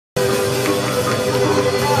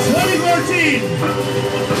Kreen.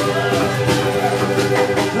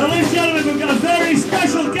 Now, ladies and gentlemen, we've got a very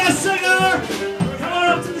special guest singer. Come on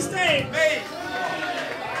up to the stage. Hey.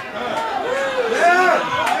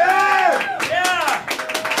 Yeah.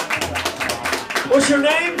 What's your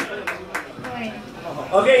name?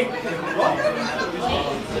 Okay.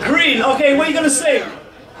 Green. Okay, what are you gonna sing?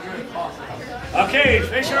 Okay,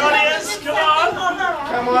 face your audience. Come on.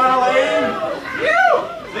 Come on, Elaine.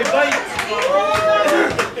 Big bite.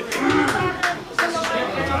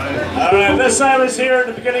 All right, Miss Simon's here at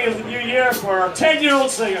the beginning of the new year for our 10-year-old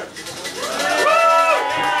singer.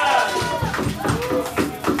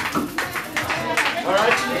 All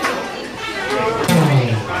right.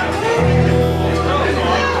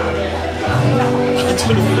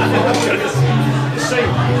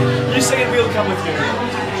 You sing and we'll come with you.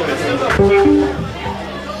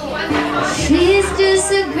 She's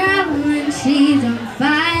just a girl and she's on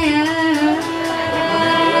fire.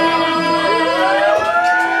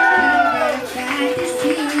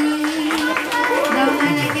 Fantasy, no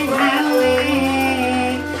one like an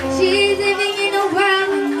highway. She's living in a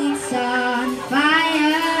world and it's on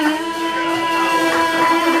fire.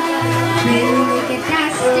 Pretty wicked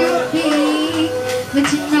has to be, but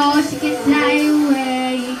you know she can fly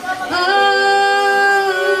away. Oh.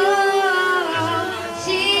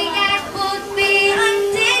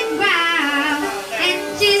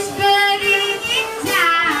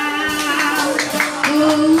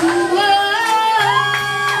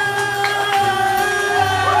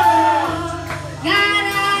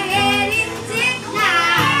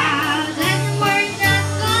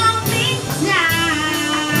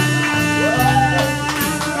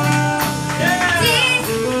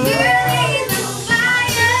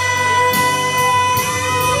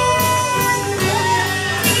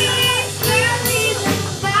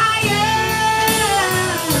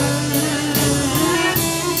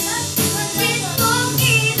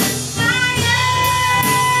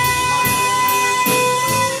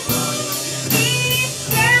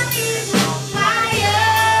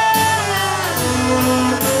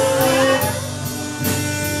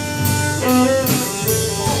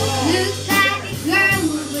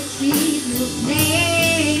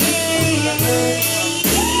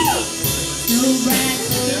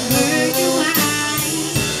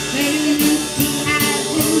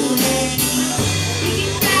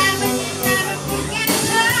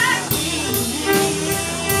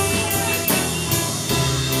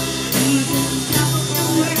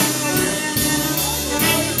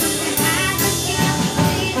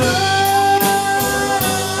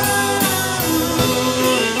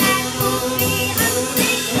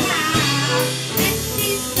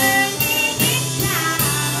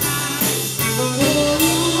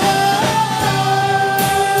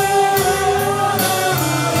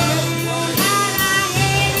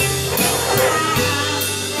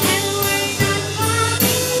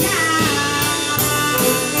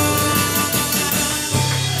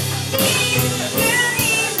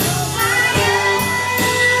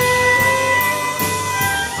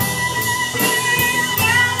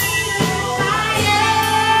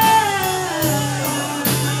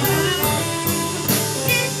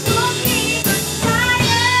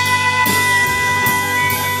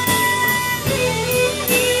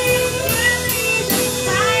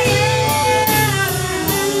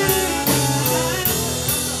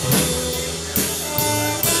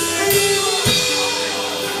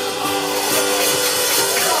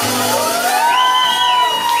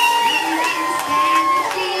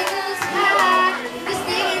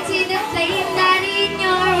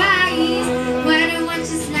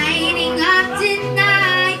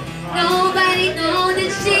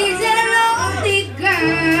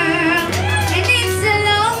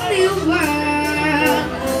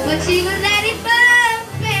 She was